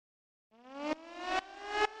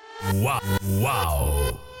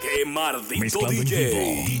Wow. ¡Qué maldito Mezclando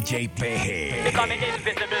DJ! Djpeje.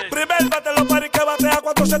 Primer bate los paris que batea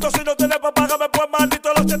 400. Si no tienes pa' pagarme, pues maldito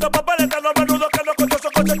los 100 papeletas. No menudo que no contesto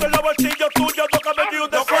concepto en los bolsillos tuyos. Nunca me di un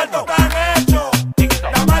descuento. Los cuartos están hechos,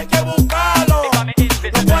 nada más hay que buscarlo.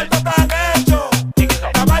 Los cuartos están hechos,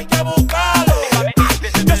 nada más hay que buscarlo.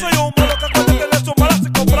 Yo soy un mono que cuando tiene su mala,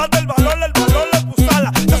 sin comprarte el valor le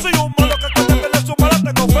pusala. Yo soy un mono que cuando tiene su mala,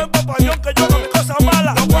 tengo fe en compañón que yo hago mis cosas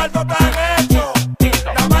malas. Los cuartos están hechos,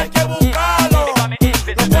 nada más hay que buscarlo.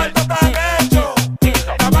 Los cuartos están hechos,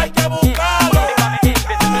 nada más hay que buscarlo.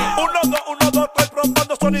 1, 2, estoy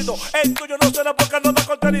probando sonido. El tuyo no suena porque no da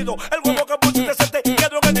contenido. El huevo que pusiste se te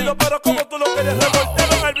quedó en el nido, pero como tú lo quieres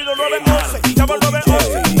revoltero en el vino 911. Llama al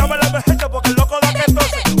 911, llama a la emergencia porque el loco da que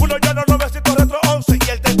entonces. Uno ya no 900 retro 11 y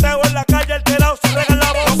el testeo en la calle alterado se regala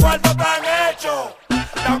la voz. Los cuartos están hechos,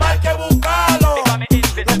 nada más hay que buscarlo.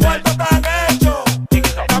 Los cuartos están hechos,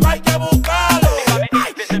 nada más hay que buscarlo.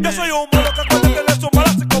 Yo soy un mono que cuando tiene su mala,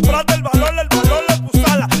 sin comprarte el valor le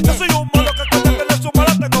pusala. Yo soy un mono que cuando tiene su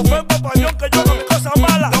mala, tengo fe en compañón que yo hago mis cosas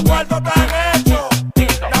malas. Los cuartos están hechos,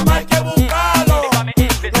 nada más hay que buscarlo.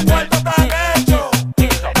 Los cuartos están hechos,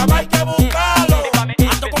 nada más hay que buscarlo.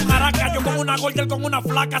 Ando con jaraca, yo con una gorda, él con una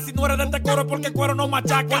flaca. Si no eres de este coro es porque el cuero no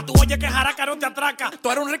machaca. Tú oyes que jaraca no te atraca.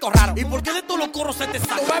 Tú eres un rico raro. ¿Y por qué de todos los coros se te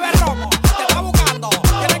saca? Tu bebes romo, te está buscando,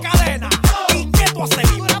 tiene cadena. ¿Y qué tú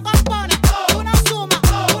haces vivo? Tú no compones, tú no sumas,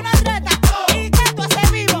 tú no retas. ¿Y qué tú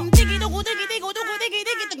haces vivo? Tiquitucu, tiquiticu, tucu,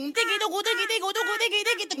 tiquiticu, tiquitucu, tiquiticu, tucu,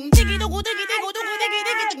 tiquiticu, tiquitucu, tiquiticu, tucu,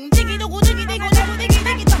 tiquiticu, tiquitucu, tiquiticu, tucu,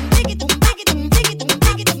 tiquiticu, tiquitum, tiquitum, tiquitum, tiquitum, tiquitum,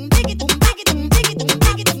 tiquitum, tiquitum,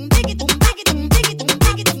 tiquitum, tiquitum,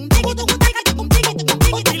 tiquitum, tiquitum, tiquitum,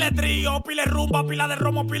 tiquitum. Pile trío, pile rumba, pila de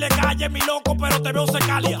romo, pile calle, mi loco, pero te veo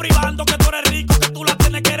secalia. Tú privando que tú eres rico, que tú la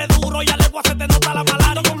tienes que eres duro y a legua se te nota la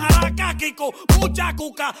malaria. Con jaraca, Kiko, mucha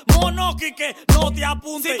cuca, mono, Quique, no te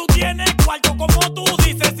apuntes. Si tú tienes cuarto como tú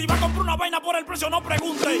dices, si vas a comprar una vaina por el precio, no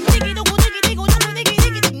preguntes. Tiquitucu, tiquiticu, tucu,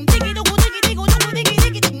 tiquiticu, tiquitucu, tiquiticu, tucu,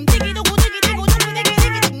 tiquiticu, tiquitucu, tiquiticu, tucu,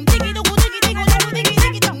 tiquiticu, tiquitucu, tiquiticu, tucu,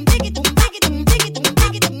 tiquiticu, tiquitum, tiquitum, tiquitum, tiquitum,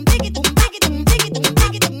 tiquitum, tiquitum, tiquitum,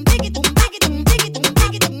 tiquitum, tiquitum, tiquitum,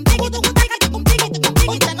 tiquitum, tiquitum, tiquitum,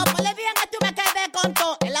 tiquitum. Y tengo por el día que tú me quedé con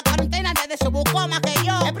todo. En la cuarentena desde su buscó más que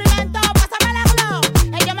yo. Experimento, pásame la glow.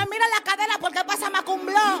 Ella me mira en la cadera porque pasa más que un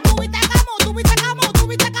blog. Tú viste camo, tú viste camo, tú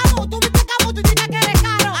viste camo, tú viste camo, tú dices que eres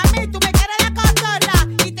caro. A mí tú me quieres la cotorra.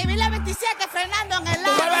 Y te vi la 27 frenando en el Tu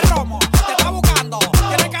lado. bebes romo, te está buscando,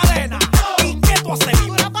 tiene cadena. ¿Y qué tú haces Tú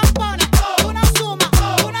vivo? no compones, tú no sumas,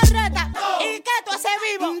 tú no retas. ¿Y qué tú haces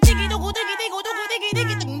vivo? Tiquitucu, tiquiticu, tucu,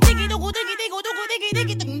 tiquiticu, tiquitucu, tiquiticu, tucu,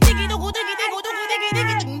 tiquiticu, tiquitucu, tiquiticu, tucu,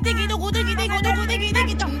 tiquiticu, tiquitucu, tiquiticu, tucu, tiquiticu,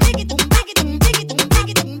 tiquitum, tiquitum, tiquitum, tiquitum,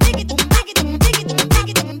 tiquitum, tiquitum, tiquitum,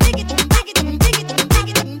 tiquitum, tiquitum,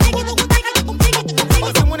 tiquitum, tiquitum, tiquitum, tiquitum.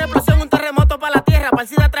 Hicimos una explosión, un terremoto para la tierra. Para el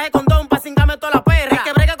SIDA traje condón, para cingarme toda la perra. El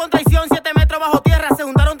que brega con traición, 7 metros bajo tierra. Se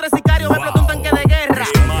juntaron 3 sicarios, me explotó un tanque de guerra.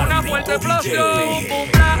 Una fuerte explosión, un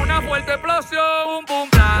boom bla. Una fuerte explosión, un boom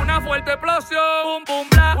bla. Una fuerte explosión, un boom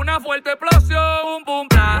bla. Una fuerte explosión, un boom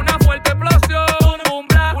bla. Una fuerte explosión, un boom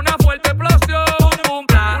bla. Una fuerte explosión, un boom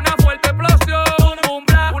bla. Una fuerte explosión, un boom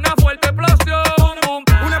bla. Una fuerte explosión, un boom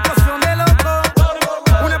bla. Una explosión de loco,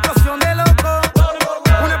 una explosión de loco,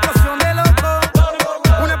 una explosión de loco,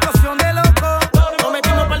 una explosión de loco. Nos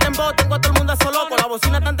metimos para el dembow, tengo a todo el mundo a eso loco. La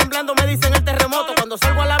bocina están temblando, me dicen el terremoto. Cuando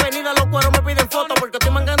salgo a la avenida, los cueros me piden fotos porque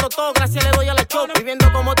estoy mangando todo, gracias le doy a la chop.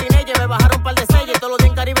 Viviendo como teenager, me bajaron un par de selles. Todos los días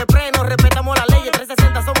en Caribe Pre, nos respetamos las leyes.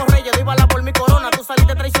 360 somos reyes, doy bala por mi corona. Tú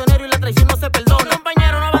saliste traicionero y la traición no se perdona.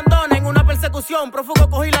 Compañero, no abandonen una persecución. Prófugo,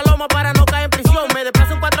 cogí la loma para no caer en prisión. Me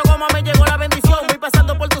desplazo en 4 gomas, me llegó la bendición. Voy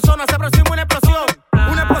pasando por tu zona, se aproxima una explosión.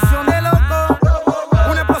 Una explosión de loco,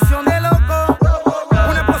 una explosión de loco,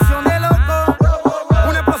 una explosión de loco,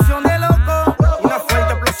 una explosión de loco. Una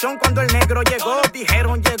fuerte explosión cuando el negro llegó.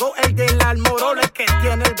 Dijeron llegó el del almorol, el que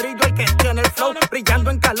tiene el brillo, el que tiene el flow.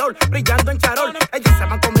 Brillando en calor, brillando en charol. Ellos se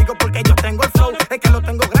van conmigo porque yo tengo el flow. Es que lo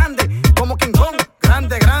tengo grande, como King Kong.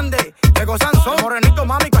 Grande, grande, llegó Sansón. Morenito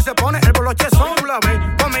mami que se pone el boloche son. Tú la ves,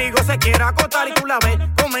 conmigo se quiere acotar y tú la ves.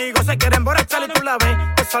 Conmigo se quiere emborrachar y tú la ves.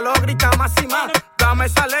 Que solo grita más y más. Dame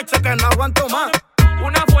esa leche que no aguanto más.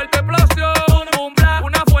 Una fuerte explosión, un boom bla.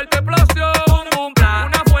 Una fuerte explosión, un boom bla.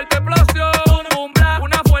 Una fuerte explosión, un boom bla.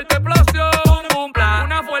 Una fuerte explosión, un boom bla.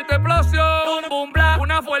 Una fuerte explosión, un boom bla.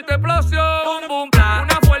 Una fuerte explosión, un boom bla.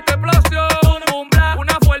 Una fuerte explosión, un boom bla.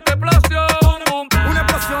 Una fuerte explosión, un boom bla. Una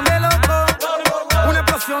explosión de loco, una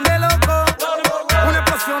explosión de loco, una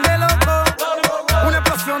explosión de loco, una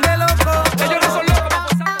explosión de loco. Ellos no son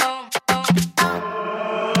locos.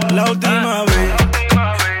 La última vez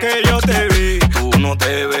que yo te vi, Tú no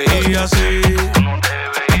te veías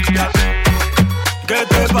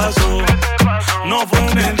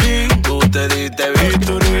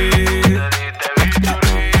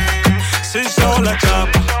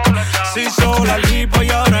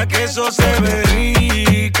eso se ve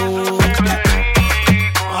rico.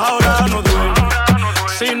 Ahora no duele,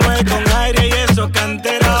 si no es con aire y eso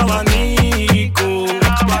cantera abanico.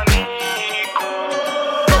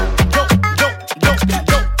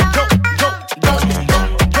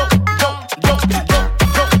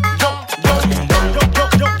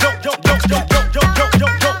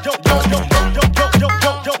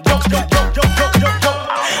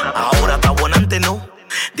 Ahora está buena antes, ¿no?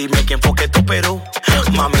 Dime quién fue que te operó.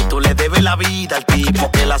 Mami, tú le debes la vida al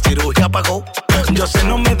tipo que la cirugía pagó. Yo sé,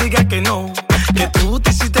 no me digas que no, que tú te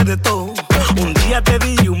hiciste de todo. Un día te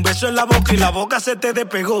di un beso en la boca y la boca se te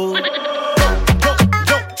despegó.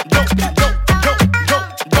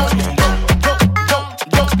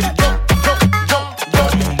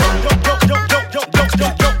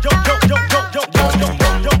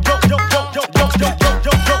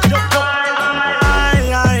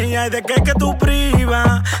 Ay, ay, ay, ¿de qué es que tú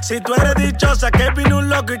privas? Si tú eres dichosa que vino un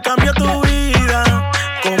loco y cambió tu vida.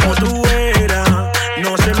 Como tú eras,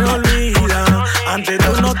 no se me olvida. Antes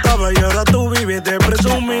tú no estabas y ahora tú vives de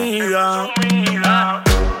presumida.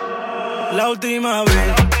 La última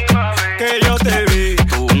vez que yo te vi,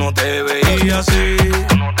 tú no te veías así.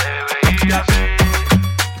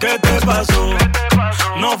 ¿Qué te pasó?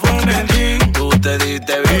 No fue en el gym, tú te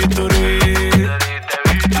diste bisturí.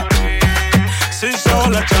 Se hizo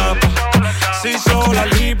la chapa, se hizo la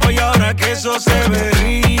lipo y ahora que eso se ve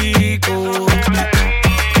rico.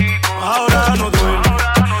 Ahora no duele,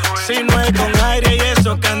 si no es con aire y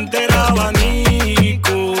eso cantera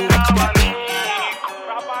abanico.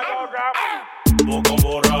 Poco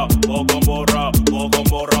borra, poco borra, poco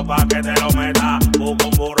borra pa' que te lo meta. Poco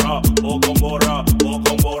borra, poco borra,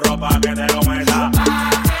 poco borra pa' que te lo meta.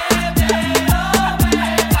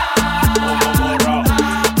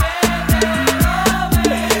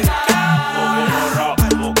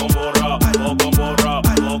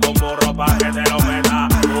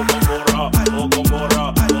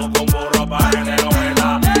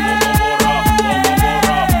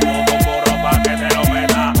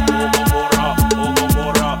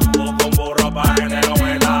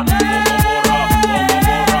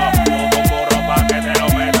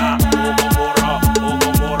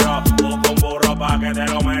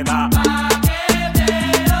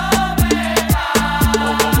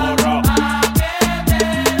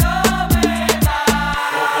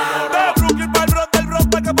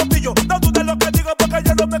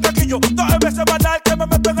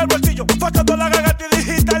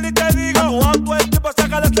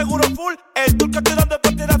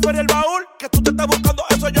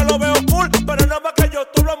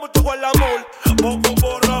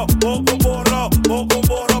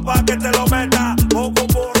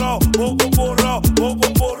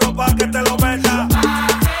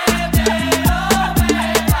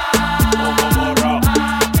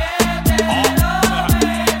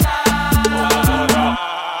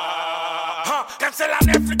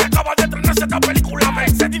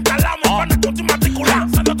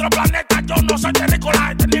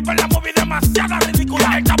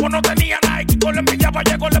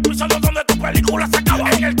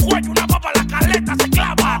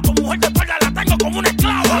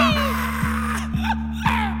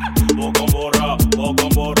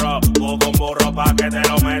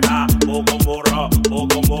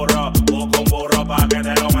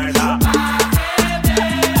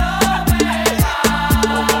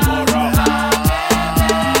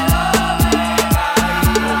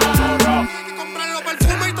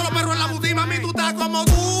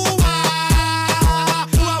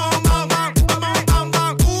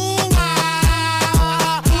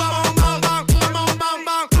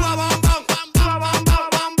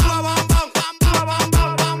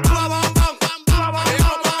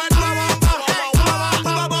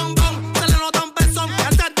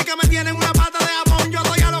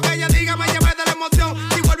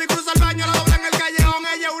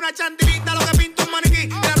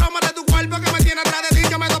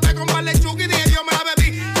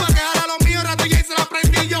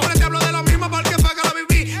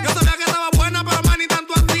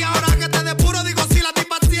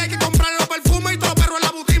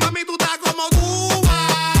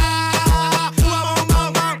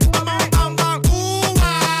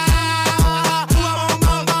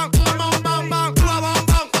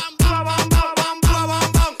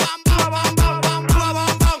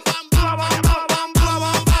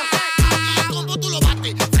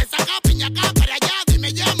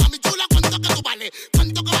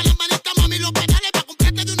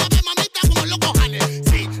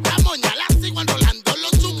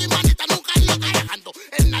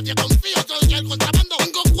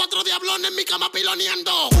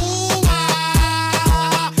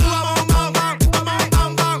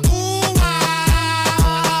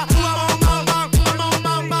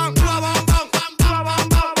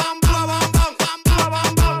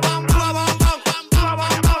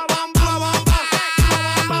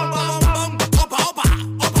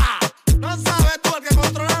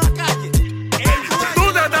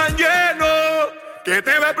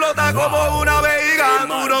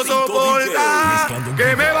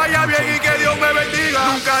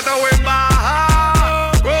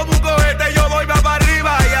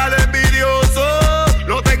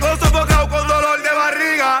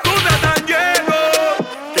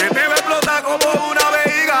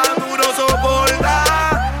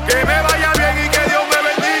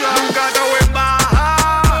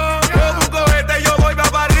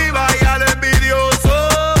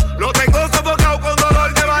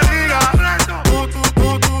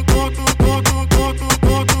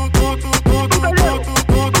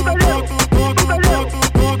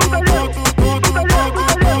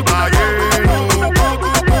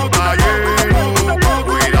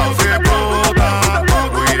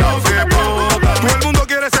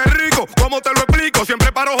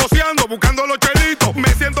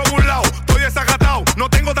 Me siento burlao, estoy desacatado. No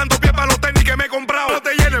tengo tanto pie para los tenis que me he comprado. No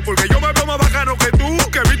te llenes porque yo me veo más bacano que tú.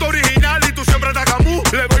 Que visto original y tú siempre estás camú.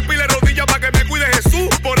 Le doy pile rodillas para que me cuide Jesús.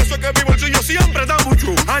 Por eso es que mi bolsillo siempre está mucho.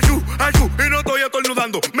 Ayú, ayú, y no estoy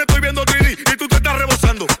estornudando. Me estoy viendo 3D y tú te estás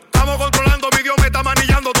rebosando. Estamos controlando, mi Dios me está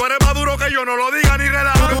manillando. Tú eres más duro que yo, no lo digas ni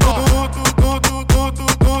relajando.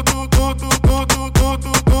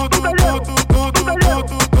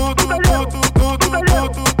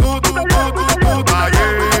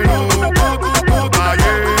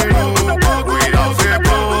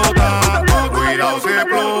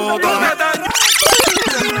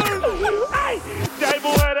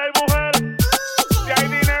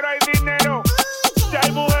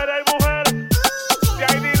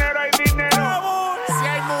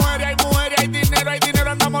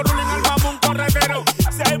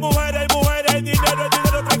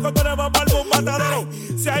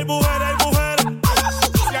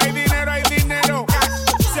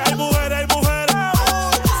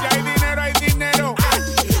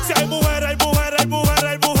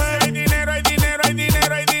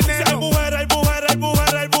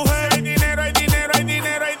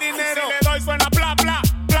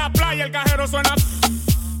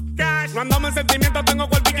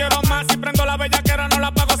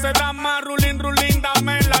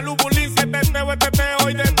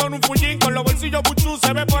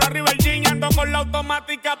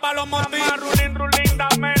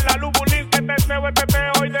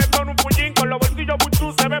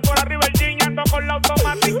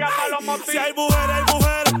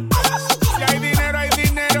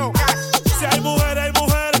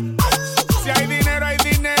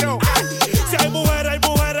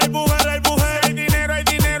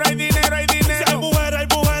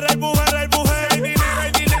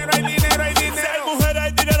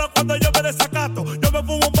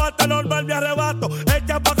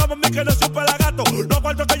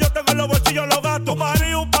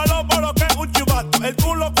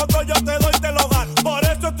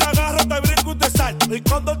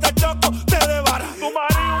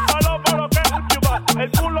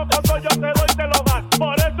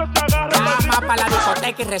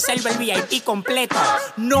 Reserva el VIP completo.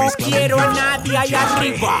 No quiero a nadie allá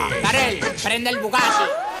arriba. Darel, prende el Bugatti.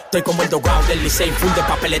 Estoy como el dogao del Licey, full de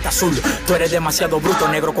papeleta azul. Tú eres demasiado bruto,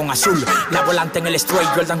 negro con azul. La volante en el straight,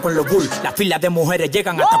 Jordan con los bull. Las filas de mujeres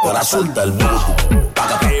llegan hasta por azul. Del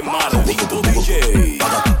 ¡Qué maldito DJ!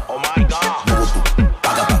 ¡Oh my God!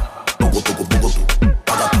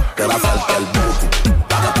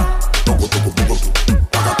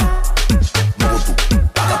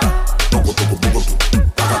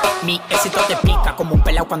 Mi éxito te pica como un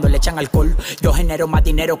pelao cuando le echan alcohol. Yo genero más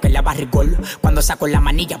dinero que la barrigol. Cuando saco la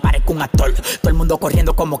manilla parezco un actor. Todo el mundo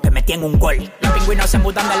corriendo como que me tienen un gol. Los pingüinos se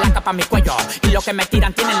mudan de la capa a mi cuello. Y los que me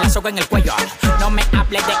tiran tienen la soga en el cuello. No me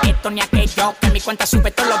hables de esto ni aquello, que mi cuenta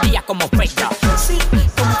sube todos los días como fello. Sí,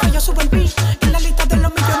 como que yo subo el beat. En la lista de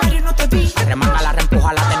los millonarios no te vi. Arremanga la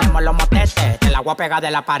reempuja, la tenemos los motetes. Te la voy a pegar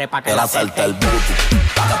de la pared pa' que la salte el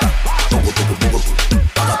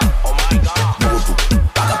 ¡Oh my God!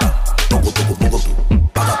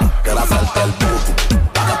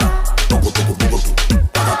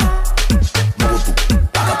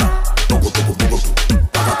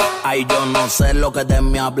 Ay, yo no sé lo que de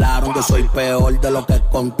mí hablaron. Yo soy peor de lo que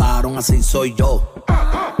contaron. Así soy yo,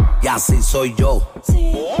 y así soy yo.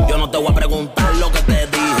 Yo no te voy a preguntar lo que te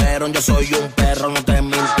dijeron. Yo soy un perro, no te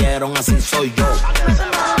mintieron. Así soy yo,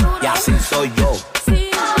 y así soy yo.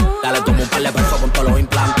 Dale, toma un par de pesos con todos los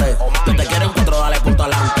implantes. Yo te quiero en 4, dale punto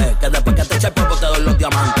adelante. Que después que te eche el polvo te doy los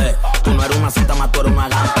diamantes. Tú no eres una cita más, tú eres una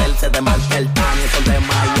gamper. Se te marca el Tani, sol de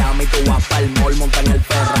Miami. Tú vas para el mall, monta en el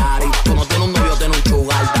Ferrari. Tú no tienes un novio, tienes un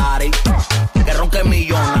sugar daddy. Que ronque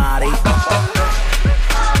millonario.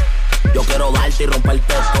 Yo quiero darte y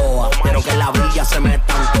romperte toa. Quiero que la villa se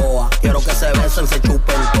metan toa. Quiero que se besen, se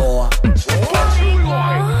chupen toa.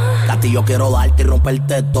 Yo quiero darte y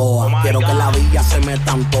romperte toa. Quiero que la villa se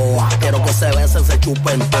metan toa. Quiero que se besen, se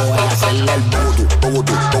chupen toa. Y hacerle el butu,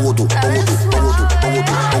 butu, butu, butu, butu,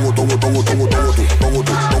 butu, butu, butu, butu,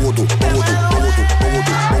 butu, butu,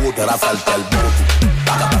 butu. Quiero hacerte el butu.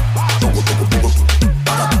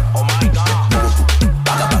 Oh my God.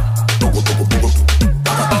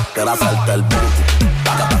 Quiero hacerte el butu.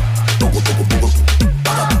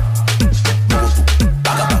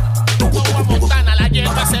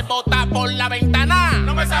 Se bota por la ventana.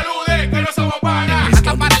 No me saludes, que no somos panas.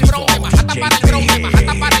 Majata para el bronce, majata para el bronce,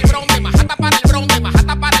 majata para el bronce, majata para el bronce,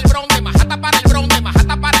 majata para el bronce, majata para el bronce,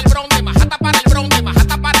 majata para el bronce, majata para el bronce,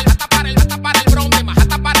 majata para el bronce,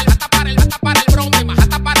 majata para el bronce,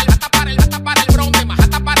 majata para el bronce, majata para el bronce,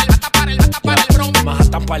 majata para el bronce.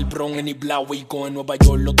 Majata para el bron en el Blawico en Nueva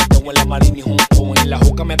York, lo tengo en la Marina y Hong Kong. En la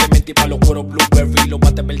juca me desmentí pa' los cueros blueberry, los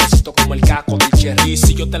bates verdecitos como el caco del cherry. Y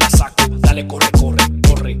si yo te la saco, dale, corre, corre,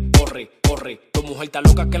 corre, corre, corre. Tu mujer está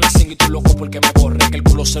loca que la singa y tú loco porque me borre. Que el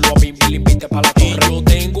culo se lo a mí y le invite pa' la torre. Y yo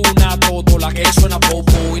tengo una totola que suena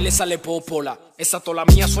popo y le sale popola. Esa tola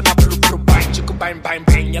mía suena bru, bru, bang, chico, bang, bang,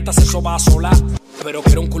 bang. Ya hasta se soba sola. Pero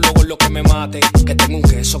quiero un culo con lo que me mate. Que tengo un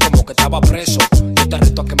queso como que estaba preso. Yo te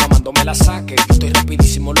reto a que mamando me la saque. Yo estoy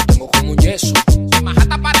rapidísimo, lo tengo como un yeso. De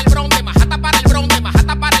majata para el bron, de majata para el bron, de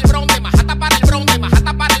majata para el bron, de majata para el bron, de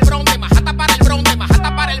majata para el bron, de majata para el bron, de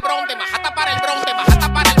majata para el bron, de majata para el bron, de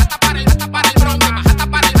majata para el bron, de majata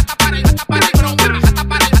para el bron, de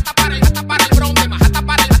majata para el bron, de majata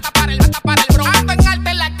para el bron. Ando en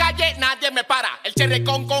alta en la calle, nadie me para. El cherry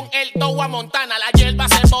con el Dow a Montana, la hierba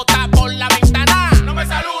se bota por la ventana. No me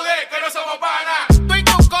salude, que no somos panas. Tú y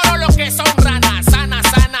tu coro lo que son ranas, sana,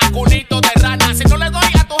 sana, culito de rana. Si no le doy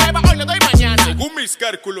a tu jeva, hoy le doy mañana. Según mis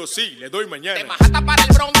cálculos, sí, le doy mañana. De majata para el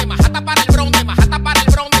bron, de majata para el bron, de majata para el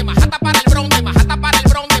bron, de majata para el bron, de majata para el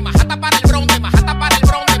bron, de majata para el bron, de majata para el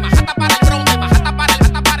bron, de majata para el bron, de majata para el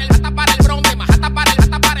bron, de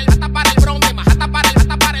majata para el bron, de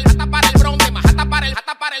majata para el bron, de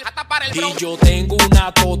majata para el bron. Y yo tengo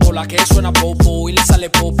una totola que suena popo y le sale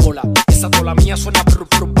popola. Esa tola mía suena bru,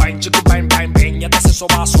 bru, bang, chico, bang, bang, bang. Ya te se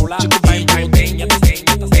soba sola. Chico, bang, bang, bang. Ya te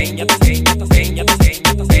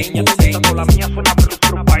esa tola mía suena bru,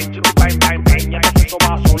 bru, bang, chico, bang, bang, bang. Ya te se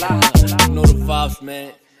soba sola. No the vibes,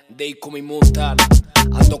 man. They call me Mutar.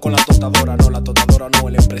 Ando con la totadora, no,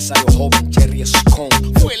 el empresario joven, Cherry Scone.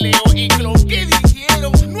 Fue Leo y Clon, ¿qué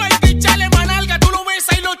dijeron? No hay que echarle manalga, tú lo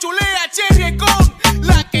besas y lo chuleas, Cherry con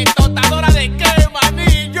la que totadora de qué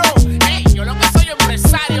manillo. Ey, yo lo que soy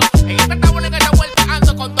empresario, en esta tabla en esta vuelta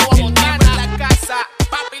ando con todo Montana. En la casa,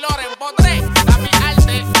 papi Loren, potré, a mi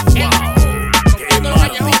arte. En los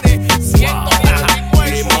callejones, siento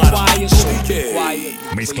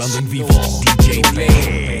Mezclando en vivo,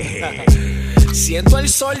 Djpeje. Siento el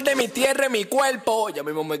sol de mi tierra en mi cuerpo. Ya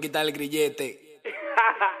mismo me quita el grillete.